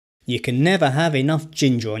You can never have enough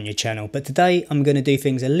ginger on your channel, but today I'm going to do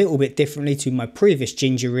things a little bit differently to my previous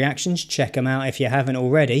ginger reactions. Check them out if you haven't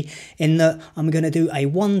already, in that I'm going to do a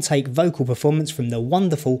one-take vocal performance from the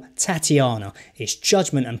wonderful Tatiana. It's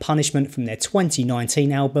Judgement and Punishment from their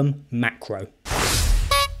 2019 album Macro.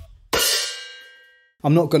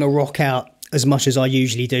 I'm not going to rock out as much as I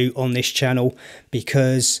usually do on this channel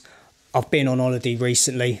because I've been on holiday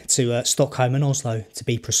recently to Stockholm and Oslo to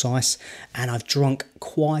be precise, and I've drunk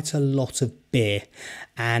quite a lot of beer,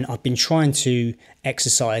 and I've been trying to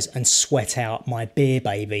exercise and sweat out my beer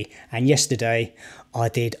baby. And yesterday I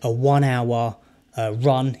did a 1 hour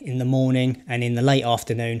run in the morning, and in the late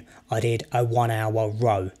afternoon I did a 1 hour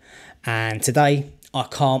row, and today I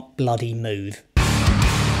can't bloody move.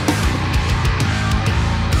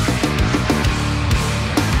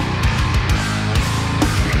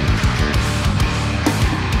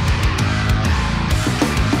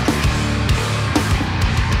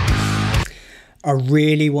 I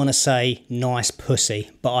really want to say nice pussy,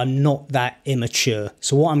 but I'm not that immature.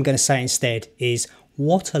 So what I'm going to say instead is,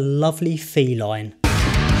 what a lovely feline.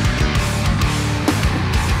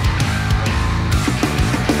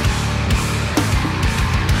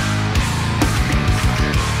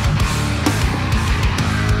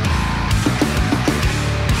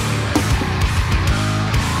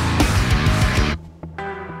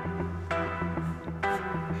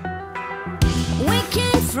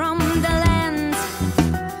 From the land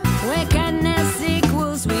where kindness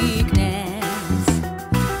equals weakness,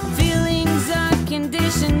 feelings are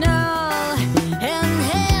conditional, and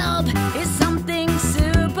help is something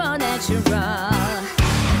supernatural.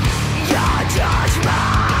 Your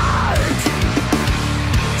judgment,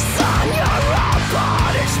 son, you're a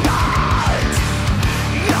punishment.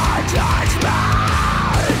 Your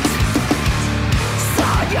judgment,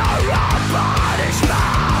 son, you're a punishment.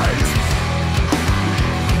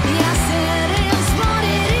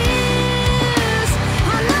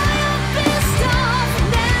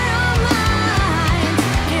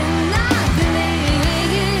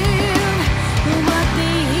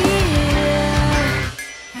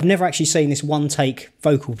 I've never actually seen this one-take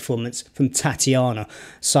vocal performance from Tatiana,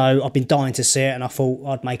 so I've been dying to see it, and I thought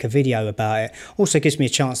I'd make a video about it. Also gives me a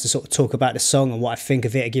chance to sort of talk about the song and what I think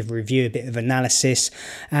of it, give a review, a bit of analysis,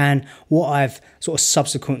 and what I've sort of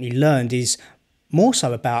subsequently learned is more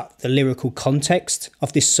so about the lyrical context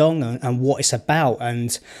of this song and what it's about,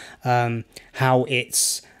 and how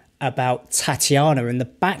it's about Tatiana and the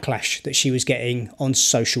backlash that she was getting on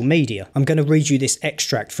social media. I'm going to read you this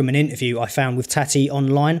extract from an interview I found with Tati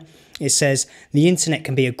online. It says, "The internet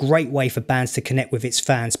can be a great way for bands to connect with its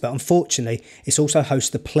fans, but unfortunately it's also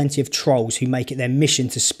host to plenty of trolls who make it their mission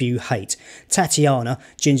to spew hate. Tatiana,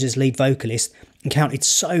 Jinjer's lead vocalist, encountered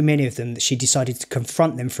so many of them that she decided to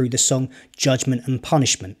confront them through the song Judgement and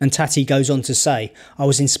Punishment." And Tati goes on to say, "I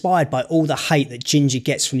was inspired by all the hate that Jinjer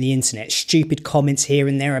gets from the internet, stupid comments here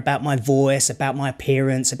and there about my voice, about my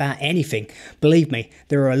appearance, about anything. Believe me,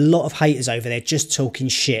 there are a lot of haters over there just talking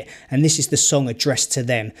shit, and this is the song addressed to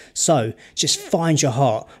them. So just find your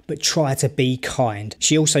heart, but try to be kind."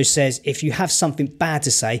 She also says, "If you have something bad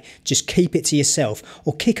to say, just keep it to yourself,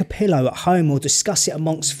 or kick a pillow at home, or discuss it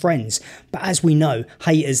amongst friends. But as we know,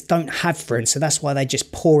 haters don't have friends, so that's why they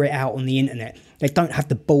just pour it out on the internet. They don't have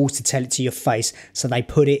the balls to tell it to your face, so they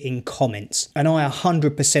put it in comments." And I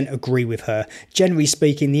 100% agree with her. Generally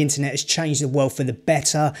speaking, the internet has changed the world for the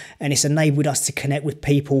better, and it's enabled us to connect with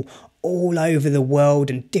people all over the world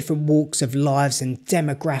and different walks of lives and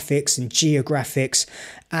demographics and geographics,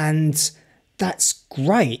 and that's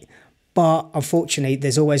great. But unfortunately,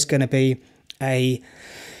 there's always going to be a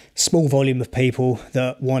small volume of people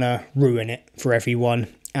that want to ruin it for everyone,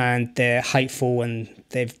 and they're hateful and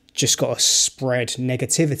they've just got to spread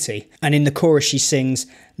negativity. And in the chorus she sings,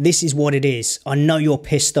 "This is what it is. I know you're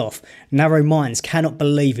pissed off. Narrow minds cannot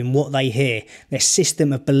believe in what they hear. Their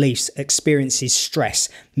system of beliefs experiences stress.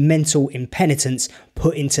 Mental impenitence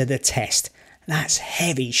put into the test." That's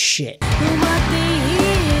heavy shit.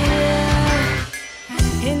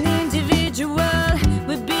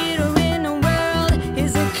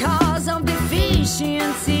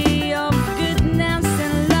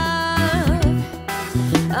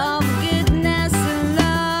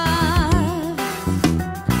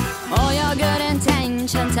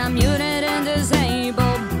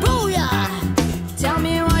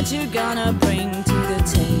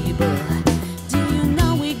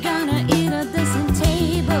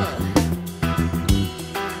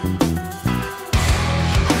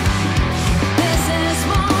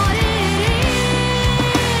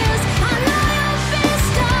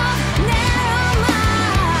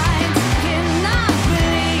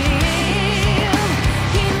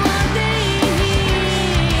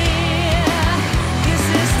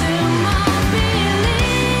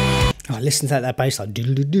 listen to that bass like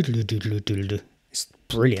doodle doodle doodle doodle. It's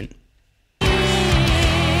brilliant.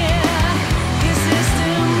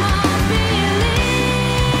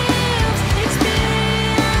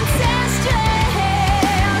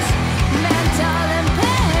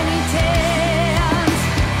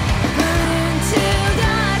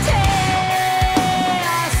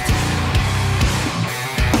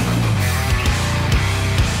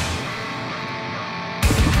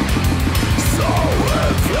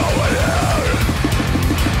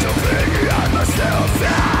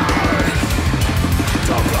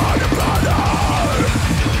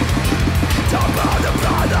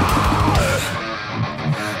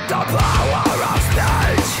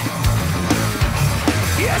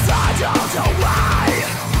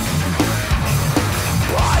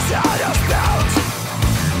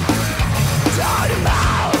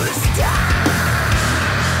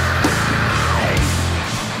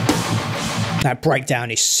 That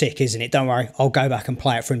breakdown is sick, isn't it? Don't worry, I'll go back and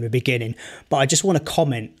play it from the beginning. But I just want to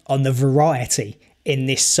comment on the variety in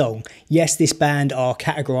this song. Yes, this band are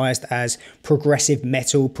categorized as progressive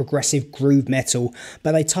metal, progressive groove metal,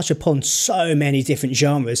 but they touch upon so many different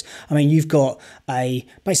genres. I mean, you've got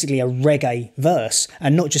basically a reggae verse,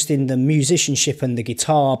 and not just in the musicianship and the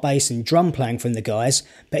guitar, bass and drum playing from the guys,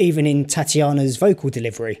 but even in Tatiana's vocal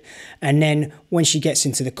delivery. And then when she gets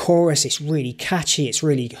into the chorus, it's really catchy, it's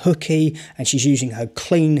really hooky, and she's using her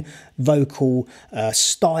clean vocal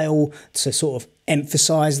style to sort of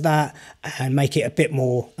emphasize that and make it a bit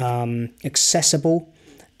more accessible.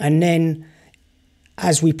 And then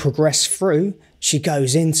as we progress through, she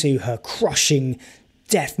goes into her crushing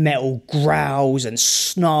death metal growls and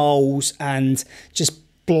snarls and just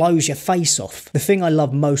blows your face off. The thing I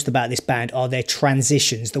love most about this band are their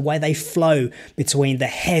transitions, the way they flow between the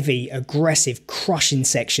heavy, aggressive, crushing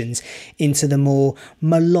sections into the more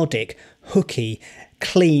melodic, hooky,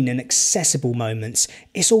 clean and accessible moments.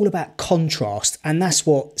 It's all about contrast, and that's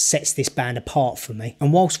what sets this band apart for me.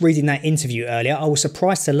 And whilst reading that interview earlier, I was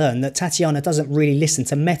surprised to learn that Tatiana doesn't really listen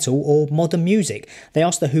to metal or modern music. They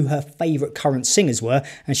asked her who her favourite current singers were,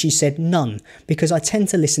 and she said none, because I tend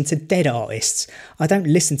to listen to dead artists. I don't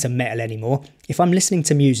listen to metal anymore. If I'm listening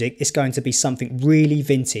to music, it's going to be something really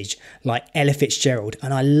vintage, like Ella Fitzgerald,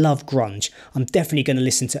 and I love grunge. I'm definitely going to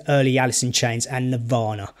listen to early Alice in Chains and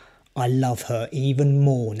Nirvana. I love her even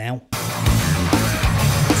more now.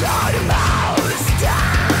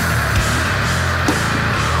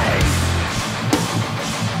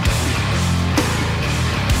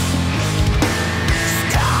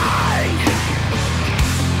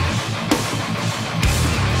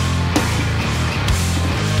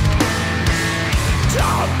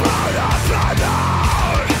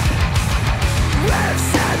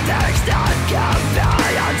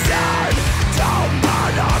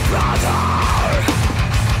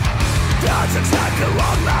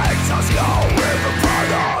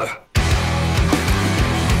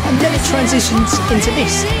 And then it transitions into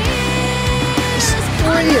this. It's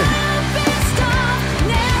brilliant.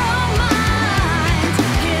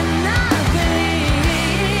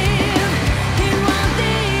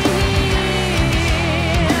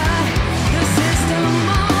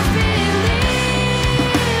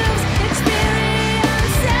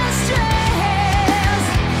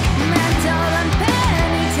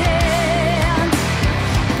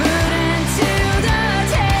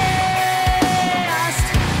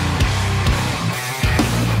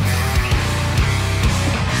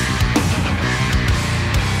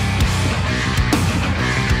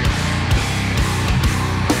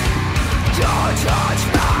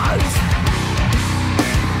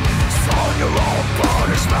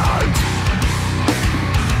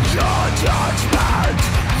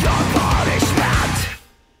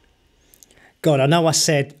 God, I know I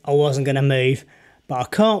said I wasn't going to move, but I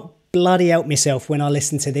can't bloody help myself when I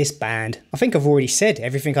listen to this band. I think I've already said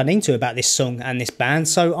everything I need to about this song and this band,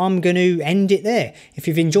 so I'm going to end it there. If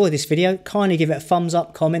you've enjoyed this video, kindly give it a thumbs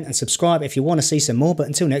up, comment and subscribe if you want to see some more. But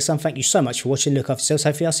until next time, thank you so much for watching. Look after yourselves.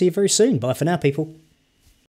 Hopefully I'll see you very soon. Bye for now, people.